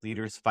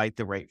leaders fight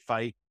the right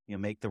fight,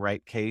 make the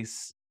right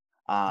case.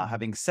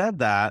 Having said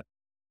that,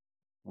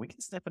 we can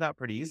sniff it out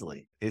pretty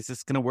easily. Is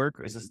this going to work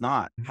or is this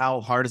not?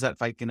 How hard is that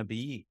fight going to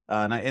be?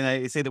 And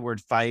I say the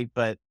word fight,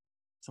 but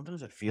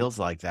sometimes it feels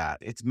like that.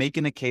 It's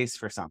making a case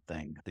for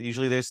something.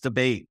 Usually there's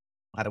debate.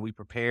 How do we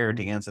prepare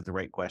to answer the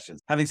right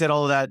questions? Having said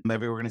all of that,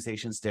 every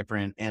organization is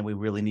different, and we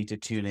really need to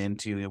tune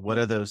into what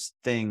are those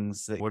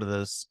things, what are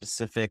those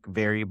specific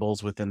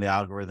variables within the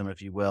algorithm,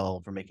 if you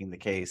will, for making the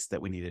case that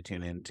we need to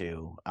tune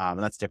into.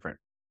 And that's different.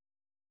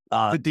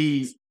 I'll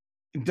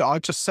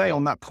just say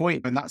on that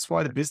point, and that's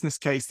why the business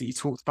case that you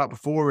talked about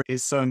before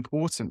is so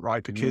important,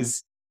 right?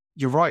 Because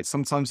you're right.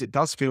 Sometimes it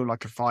does feel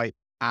like a fight,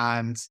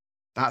 and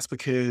that's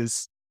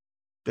because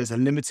there's a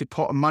limited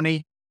pot of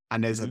money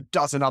and there's a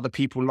dozen other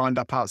people lined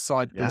up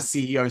outside the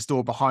CEO's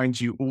door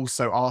behind you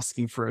also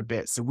asking for a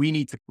bit. So we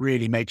need to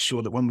really make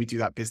sure that when we do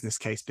that business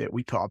case bit,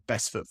 we put our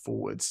best foot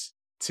forwards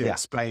to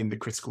explain the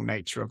critical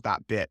nature of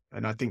that bit.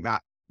 And I think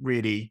that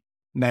really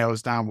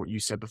nails down what you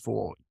said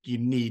before. You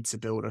need to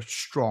build a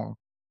strong,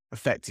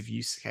 effective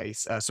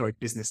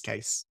business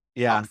case.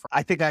 Yeah.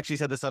 I think I actually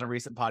said this on a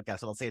recent podcast,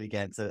 so I'll say it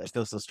again. So I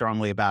feel so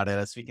strongly about it. I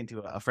was speaking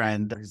to a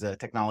friend who's a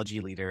technology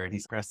leader, and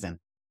he's Preston.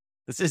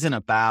 This isn't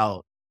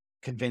about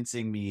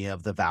convincing me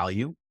of the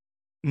value.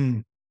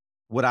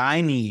 What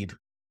I need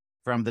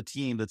from the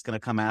team that's going to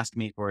come ask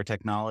me for a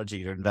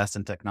technology or invest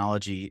in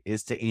technology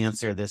is to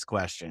answer this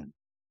question.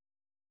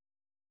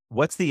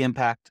 What's the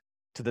impact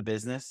to the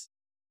business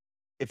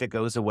if it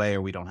goes away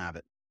or we don't have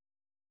it?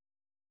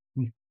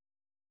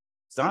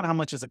 It's not how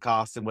much does it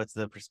cost and what's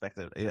the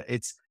perspective.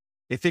 It's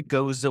if it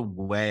goes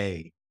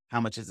away,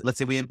 how much is it? Let's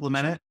say we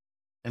implement it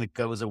and it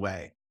goes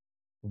away.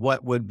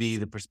 What would be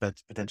the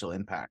potential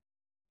impact?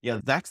 Yeah,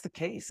 that's the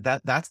case.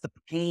 That's the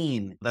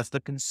pain. That's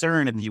the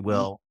concern, if you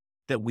will,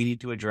 that we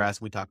need to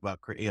address. We talk about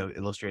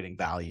illustrating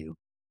value.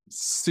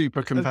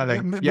 super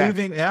compelling. Yeah.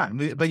 Moving,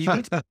 but you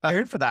need to be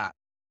prepared for that.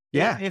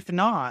 Yeah. If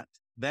not,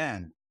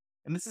 then,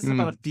 and this isn't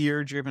about a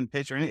fear-driven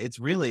pitch or anything, it's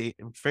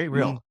very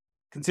real.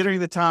 Considering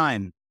the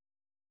time,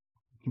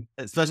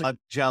 especially I'm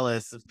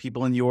jealous of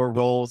people in your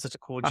role, such a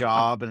cool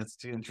job, and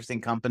it's an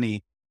interesting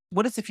company.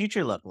 What does the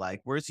future look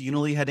like? Where's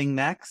Unily heading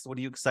next? What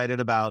are you excited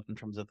about in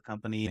terms of the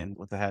company and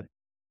what's ahead?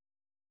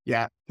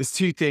 Yeah, there's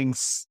two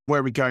things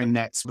where we're going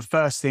next. The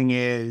first thing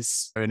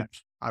is, and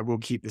I will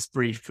keep this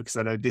brief because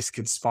I know this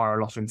could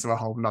spiral off into a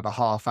whole another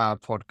half-hour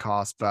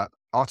podcast, but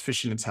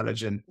artificial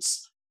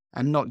intelligence,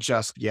 and not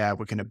just, we're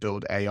going to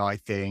build AI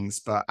things,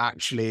 but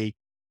actually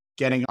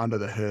getting under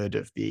the hood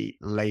of the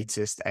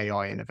latest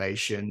AI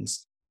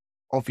innovations.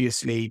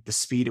 Obviously, the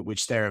speed at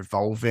which they're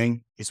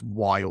evolving is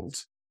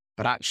wild,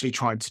 but actually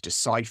trying to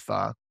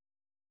decipher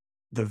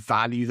the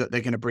value that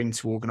they're going to bring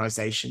to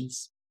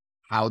organizations,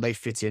 how they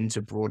fit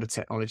into broader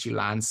technology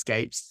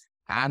landscapes,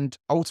 and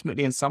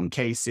ultimately, in some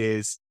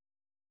cases,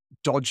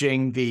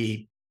 dodging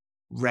the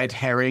red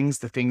herrings,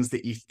 the things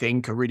that you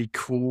think are really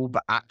cool,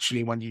 but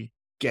actually when you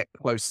get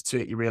closer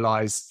to it, you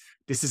realize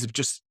this is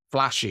just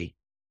flashy.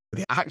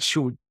 The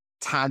actual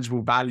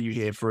tangible value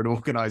here for an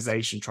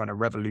organization trying to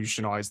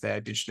revolutionize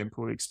their digital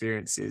employee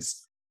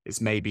experiences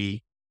is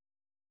maybe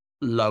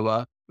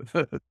lower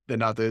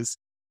than others.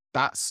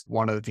 That's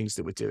one of the things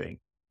that we're doing.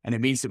 And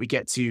it means that we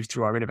get to,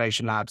 through our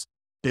innovation labs,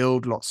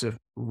 build lots of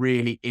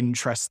really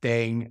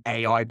interesting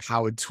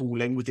AI-powered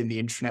tooling within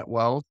the intranet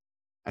world,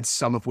 and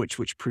some of which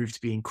prove to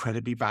be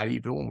incredibly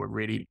valuable and we're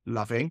really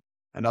loving,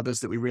 and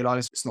others that we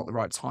realize it's not the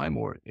right time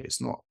or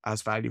it's not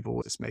as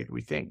valuable as maybe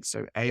we think.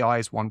 So AI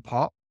is one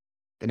part.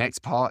 The next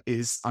part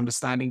is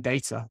understanding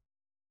data.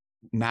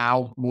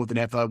 Now, more than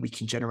ever, we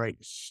can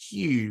generate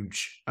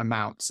huge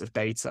amounts of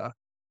data,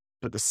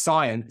 but the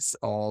science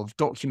of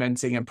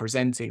documenting and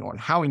presenting on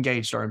how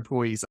engaged our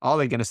employees, are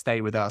they going to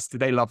stay with us? Do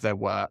they love their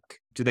work?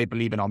 Do they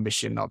believe in our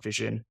mission, our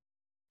vision?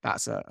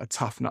 That's a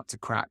tough nut to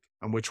crack.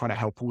 And we're trying to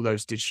help all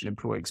those digital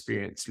employee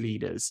experience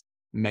leaders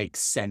make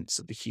sense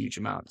of the huge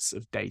amounts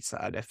of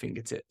data at their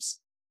fingertips.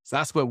 So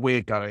that's where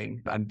we're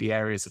going and the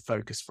areas of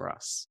focus for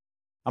us.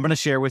 I'm going to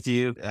share with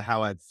you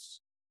how I've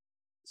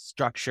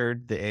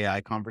structured the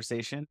AI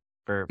conversation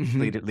for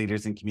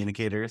leaders and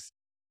communicators.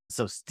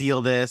 So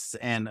steal this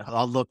and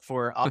I'll look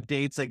for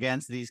updates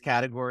against these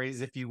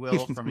categories, if you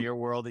will, from your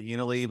world at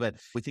Unily. But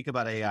we think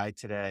about AI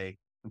today.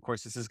 Of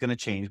course, this is going to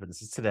change, but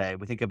this is today.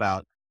 We think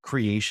about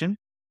creation.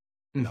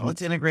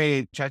 Let's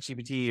integrate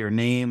ChatGPT or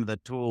name the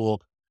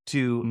tool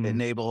to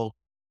enable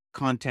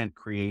content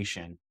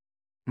creation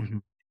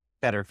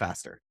better,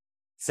 faster.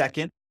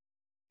 Second,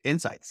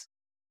 insights.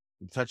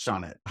 We touched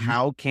on it.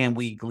 How can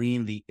we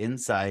glean the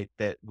insight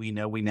that we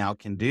know we now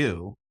can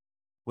do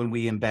when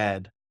we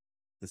embed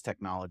this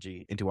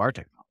technology into our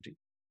technology?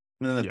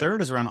 And then the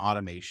third is around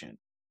automation.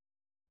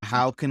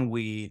 How can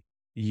we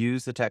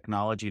use the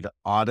technology to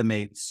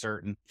automate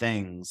certain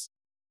things?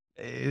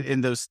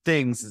 In those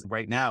things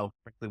right now,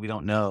 frankly, we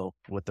don't know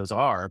what those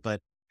are, but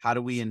how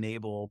do we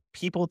enable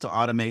people to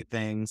automate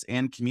things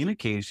and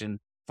communication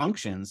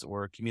functions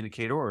or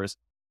communicators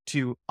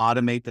to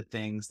automate the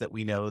things that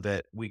we know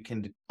that we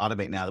can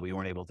automate now that we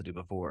weren't able to do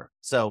before?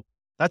 So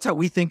that's how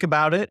we think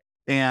about it.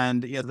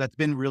 And that's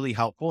been really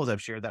helpful as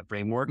I've shared that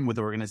framework with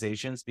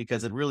organizations,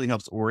 because it really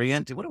helps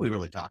orient. What are we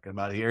really talking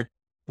about here?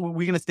 We're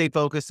going to stay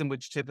focused in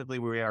which typically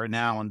we are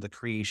now on the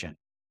creation.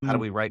 How do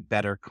we write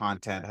better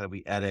content? How do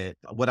we edit?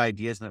 What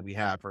ideas that we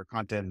have for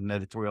content and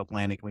editorial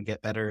planning? Can we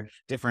get better,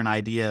 different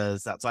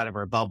ideas outside of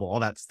our bubble? All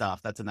that stuff,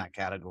 that's in that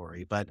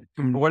category. But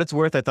for what it's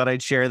worth, I thought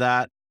I'd share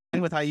that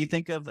with how you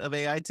think of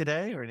AI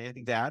today, or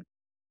anything to add?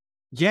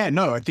 Yeah,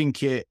 no, I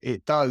think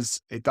it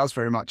does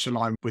very much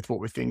align with what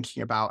we're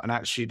thinking about. And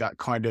actually that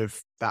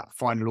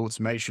final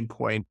automation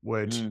point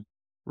would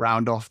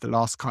round off the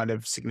last kind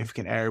of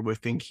significant area we're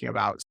thinking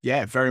about.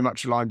 Yeah, very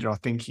much aligned in our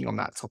thinking on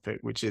that topic,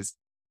 which is,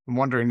 I'm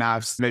wondering now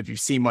if maybe you've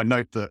seen my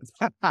notebook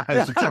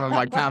as you come on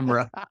my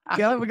camera.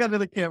 Yeah, we got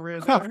another camera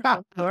in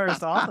there.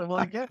 That's awesome.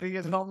 Well,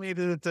 you can help me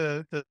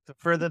to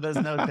further those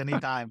notes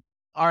anytime.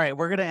 All right,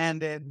 we're going to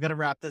end it. I'm going to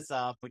wrap this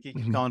up. We can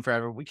keep going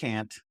forever. We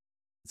can't.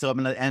 So I'm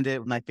going to end it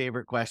with my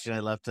favorite question I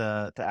love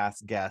to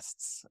ask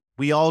guests.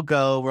 We're all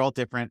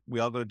different. We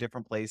all go to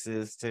different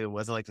places to,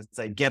 as I like to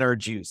say, get our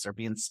juice or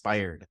be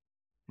inspired.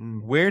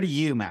 Where do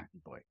you, Matthew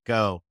Boy,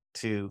 go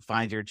to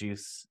find your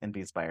juice and be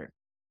inspired?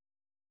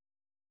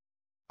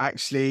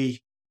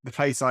 Actually, the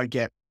place I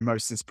get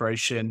most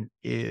inspiration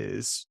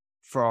is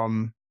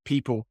from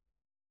people.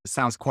 It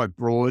sounds quite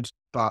broad,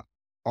 but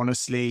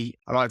honestly,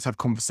 I like to have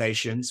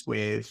conversations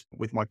with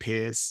my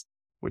peers,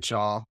 which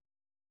are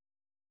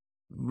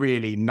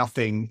really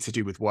nothing to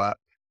do with work.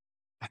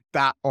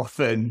 That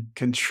often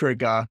can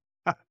trigger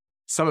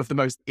some of the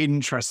most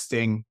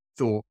interesting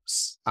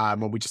thoughts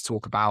when we just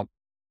talk about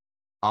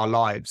our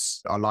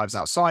lives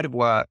outside of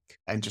work,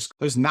 and just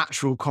those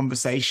natural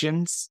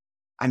conversations.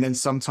 And then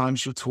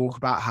sometimes you'll talk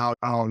about how,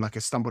 like I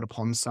stumbled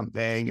upon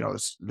something, I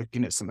was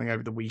looking at something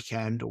over the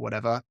weekend or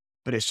whatever,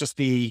 but it's just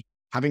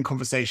having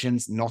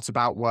conversations not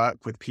about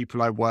work with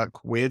people I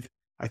work with,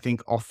 I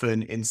think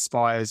often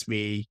inspires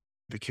me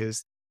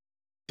because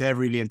they're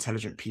really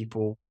intelligent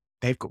people.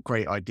 They've got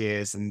great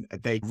ideas and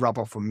they rub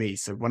off on me.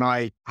 So when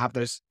I have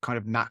those kind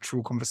of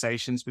natural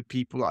conversations with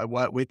people that I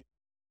work with,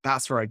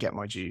 that's where I get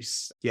my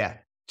juice. Yeah,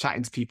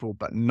 chatting to people,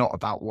 but not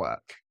about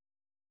work.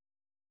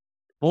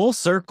 Full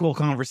circle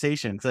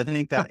conversation. Because I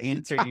think that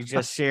answer you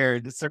just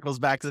shared circles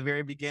back to the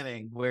very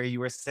beginning where you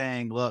were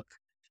saying, look,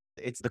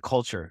 it's the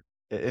culture,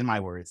 in my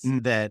words,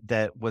 Mm,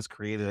 that was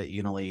created at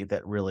Unily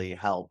that really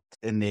helped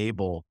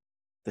enable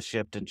the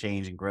shift and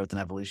change and growth and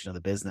evolution of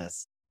the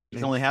business. You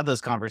can yeah. only have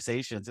those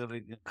conversations.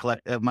 One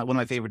of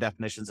my favorite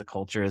definitions of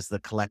culture is the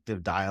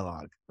collective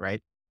dialogue,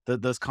 right? Those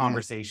Yeah,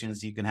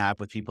 conversations you can have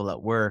with people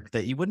at work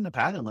that you wouldn't have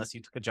had unless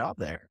you took a job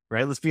there,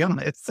 right? Let's be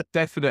honest.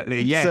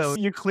 definitely. So Yes.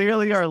 you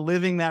clearly are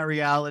living that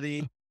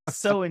reality.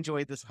 So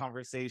enjoyed this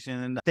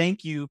conversation. And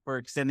thank you for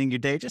extending your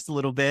day just a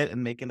little bit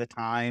and making the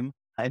time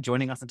and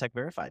joining us on Tech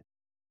Verified.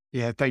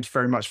 Yeah. Thank you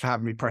very much for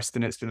having me,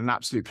 Preston. It's been an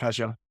absolute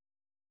pleasure.